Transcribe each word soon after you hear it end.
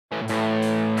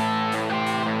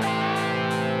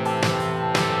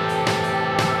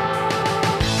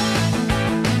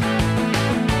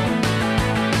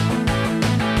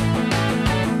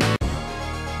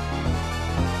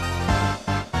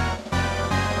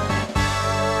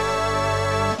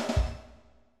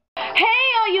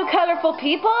wonderful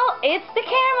people, it's the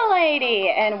Camera Lady,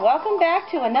 and welcome back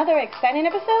to another exciting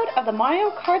episode of the Mario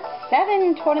Kart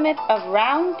 7 tournament of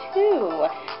round 2.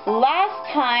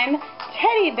 Last time,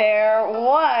 Teddy Bear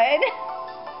won.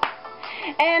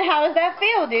 And how does that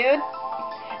feel, dude?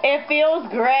 It feels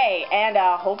great, and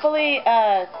hopefully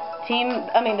the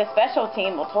special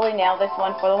team will totally nail this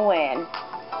one for the win.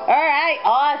 Alright,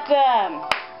 awesome.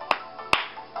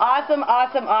 Awesome.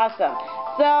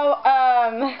 So,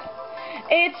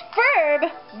 it's Ferb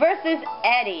versus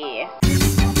Eddie.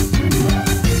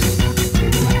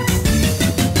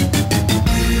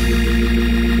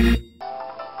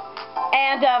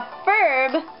 And,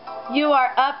 Ferb, you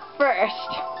are up first.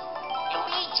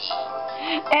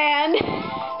 And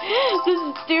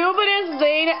the stupidest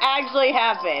thing actually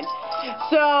happened.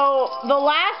 So, the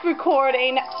last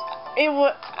recording,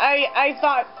 I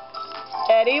thought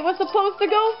Eddie was supposed to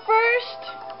go first.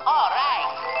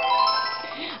 Alright.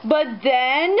 But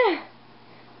then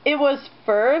it was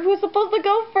Ferb who was supposed to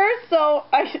go first, so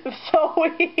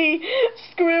we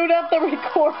screwed up the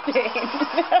recording.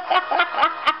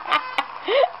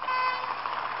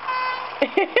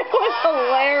 It was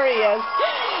hilarious.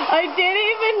 I didn't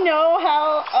even know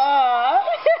how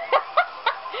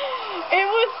it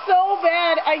was so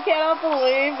bad. I cannot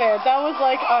believe it. That was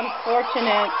like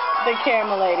unfortunate. The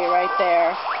Camera Lady right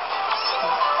there.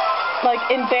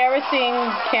 Like, embarrassing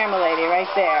Camera Lady right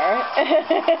there.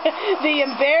 The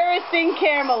embarrassing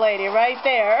Camera Lady right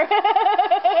there.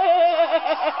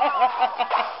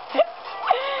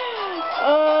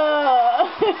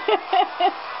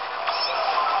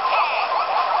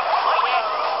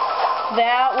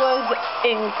 That was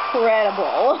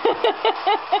incredible.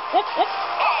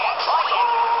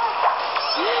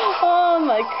 Oh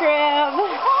my crap.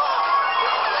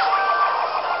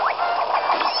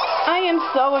 I am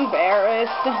so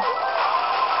embarrassed.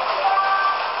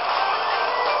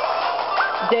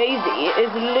 Daisy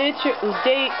is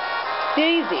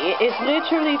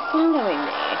literally following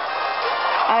me.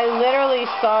 I literally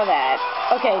saw that.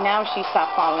 Okay, now she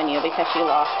stopped following you because she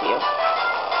lost you.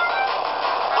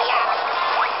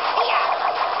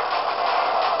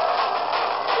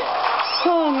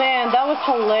 Oh man, that was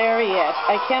hilarious.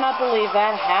 I cannot believe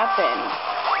that happened.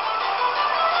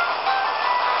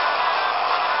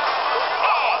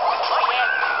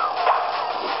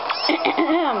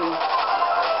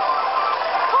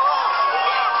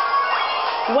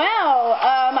 Well,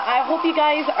 I hope you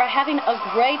guys are having a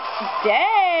great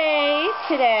day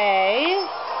today.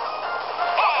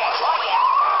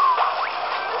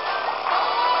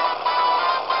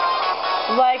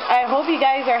 Like, I hope you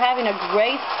guys are having a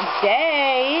great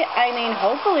day. I mean,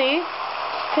 hopefully,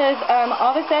 because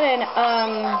all of a sudden,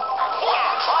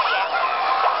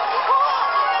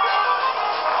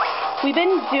 we've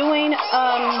been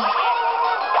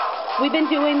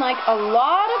doing like a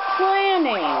lot of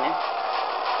planning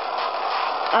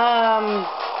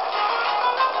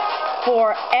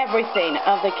for everything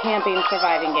of the camping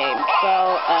surviving game.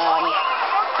 So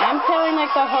I'm telling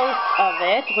like the host of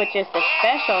it, which is the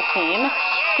special team.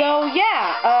 So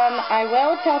yeah, I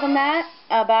will tell them that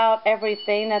about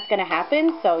everything that's going to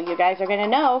happen, so you guys are going to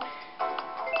know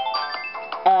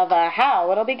of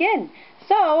how it'll begin.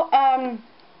 So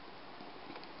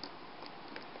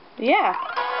yeah.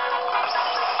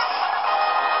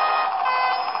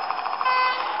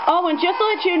 Oh, and just to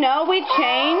let you know, we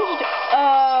changed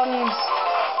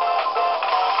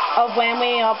of when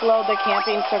we upload the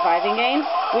camping surviving game.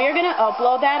 We are going to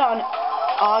upload that on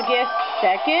August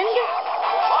 2nd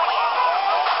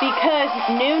because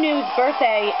Nunu's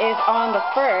birthday is on the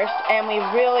 1st, and we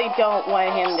really don't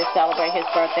want him to celebrate his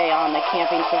birthday on the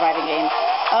camping surviving game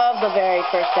of the very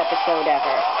first episode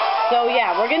ever. So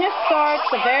yeah, we're going to start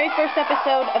the very first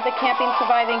episode of the camping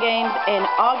surviving games in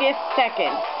August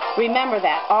 2nd. Remember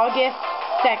that, August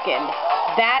 2nd.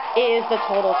 That is the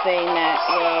total thing that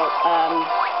will,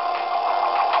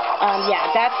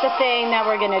 yeah, that's the thing that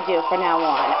we're going to do from now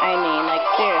on. I mean, like,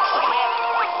 seriously.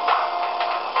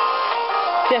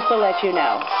 Just to let you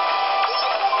know.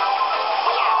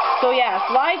 So yeah,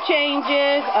 slight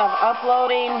changes of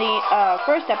uploading the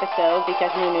first episode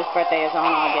because Nunu's birthday is on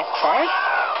August 1st.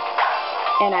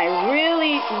 And I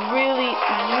really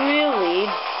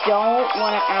don't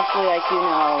want to actually, like, you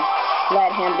know,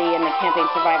 let him be in the camping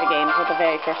survivor games with the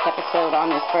very first episode on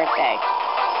his birthday.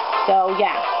 So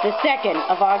yeah, the 2nd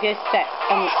of August, that's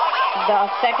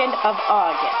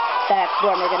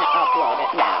when we're going to upload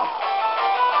it now.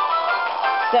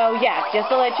 So yeah, just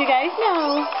to let you guys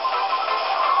know.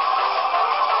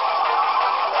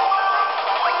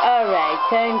 Alright,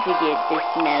 time to get this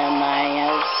metal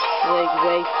Mario. Like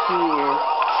right here.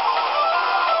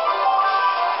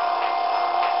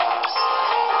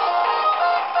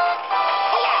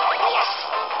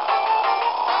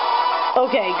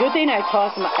 Good thing I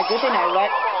tossed him. A good thing I let...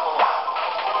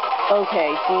 Okay,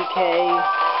 DK.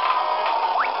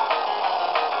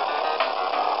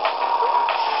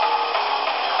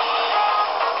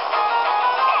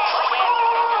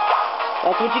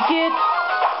 That's what you get.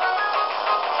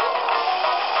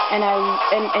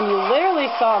 And you literally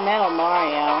saw Metal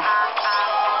Mario.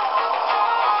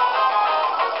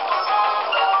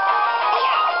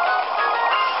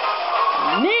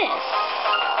 Miss.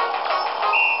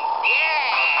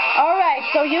 Alright,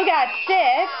 so you got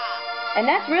 6. And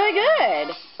that's really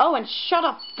good. Oh, and shut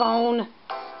up, phone.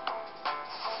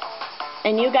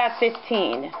 And you got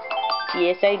 15.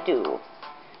 Yes, I do.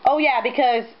 Oh, yeah,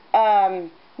 because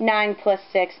 9 plus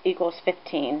 6 equals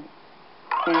 15.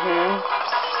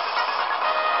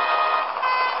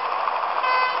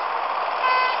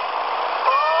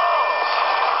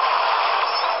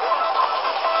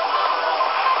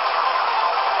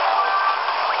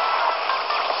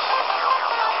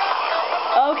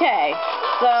 Okay,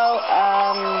 so,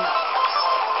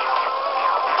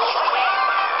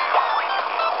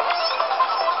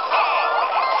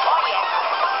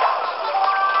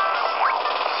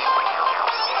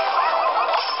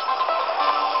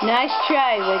 nice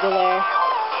try, Wiggler.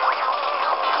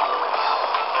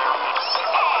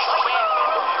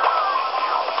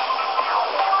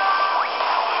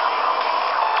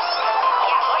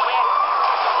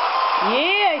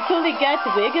 Yeah, I totally got the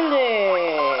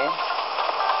Wiggler.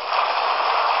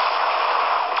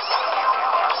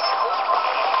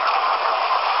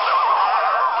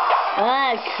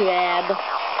 Ah, crab.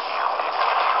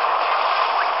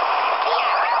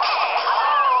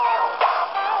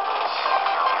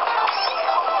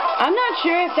 I'm not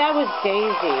sure if that was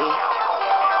Daisy.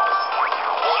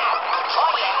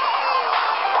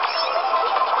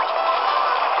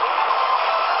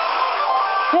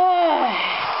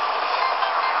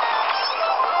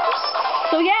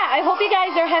 So yeah, I hope you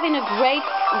guys are having a great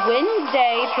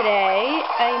Wednesday today.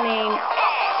 I mean,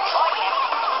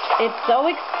 it's so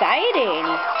exciting.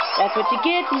 That's what you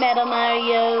get, Metal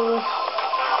Mario.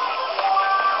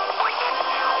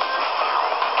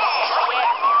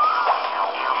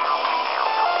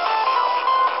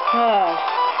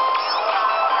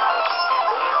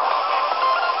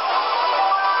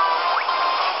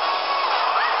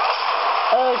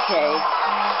 Okay.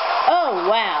 Oh,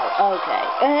 wow. Okay.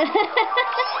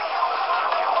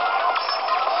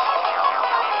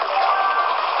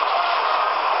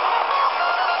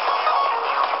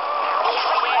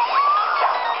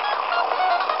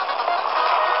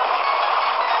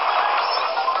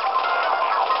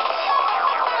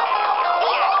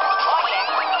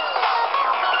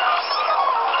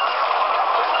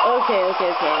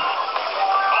 Okay.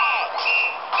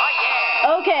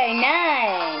 Okay,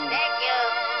 9.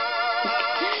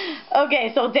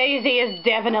 Okay, so Daisy is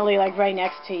definitely like right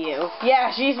next to you.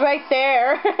 Yeah, she's right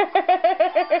there.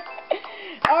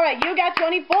 Alright, you got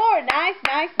 24.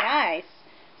 Nice.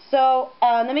 So,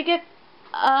 let me get,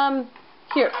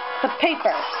 here, the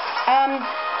paper.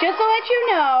 Just to let you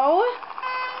know,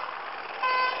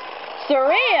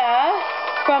 Saria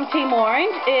from Team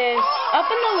Orange is up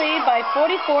in the lead by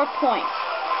 44 points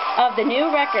of the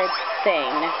new record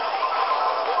thing.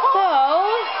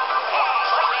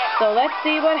 So let's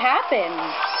see what happens.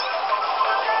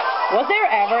 Was there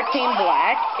ever Team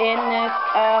Black in this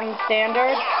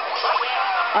standard?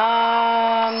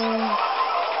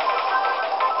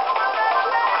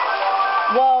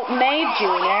 Well, May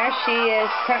Jr., she is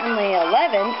currently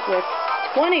 11th with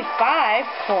 25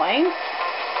 points.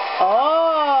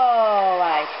 Oh,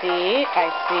 I see.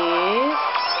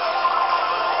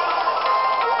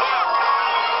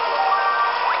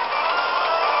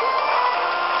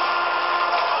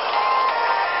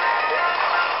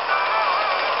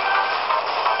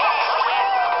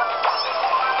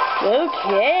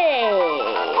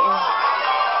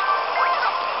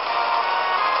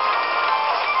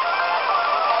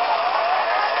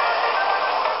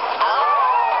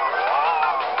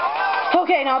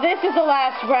 Okay, now this is the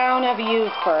last round of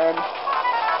Uford.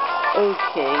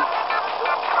 Okay.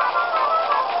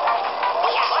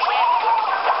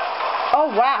 Oh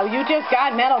wow, you just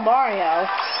got Metal Mario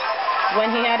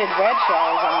when he had his red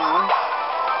shells on.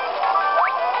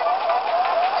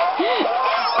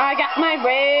 I got my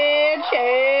red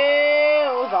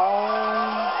shells on.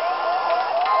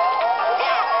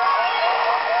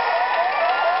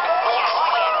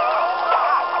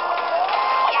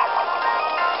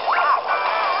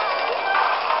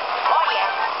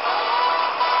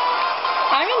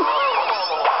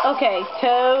 Okay,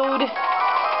 Toad.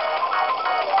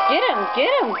 Get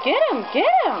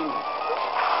him.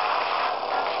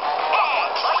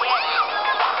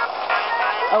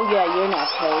 Oh yeah, you're not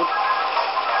Toad.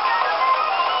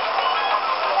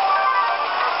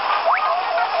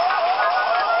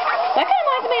 That kind of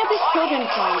reminds me of this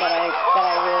children's song that I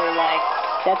really like.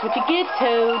 That's what you get,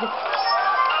 Toad.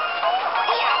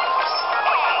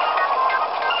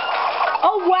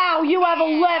 Oh wow, you have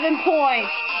 11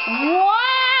 points. Wow!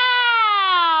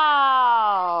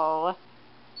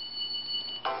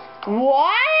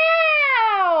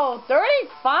 Wow!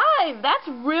 35! That's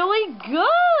really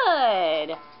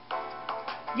good!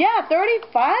 Yeah,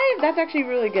 35? That's actually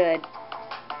really good.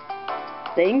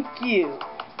 Thank you.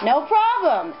 No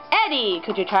problem. Eddie,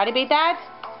 could you try to beat that?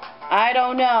 I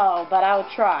don't know, but I'll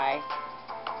try.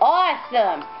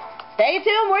 Awesome! Stay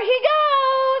tuned where he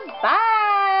goes! Bye!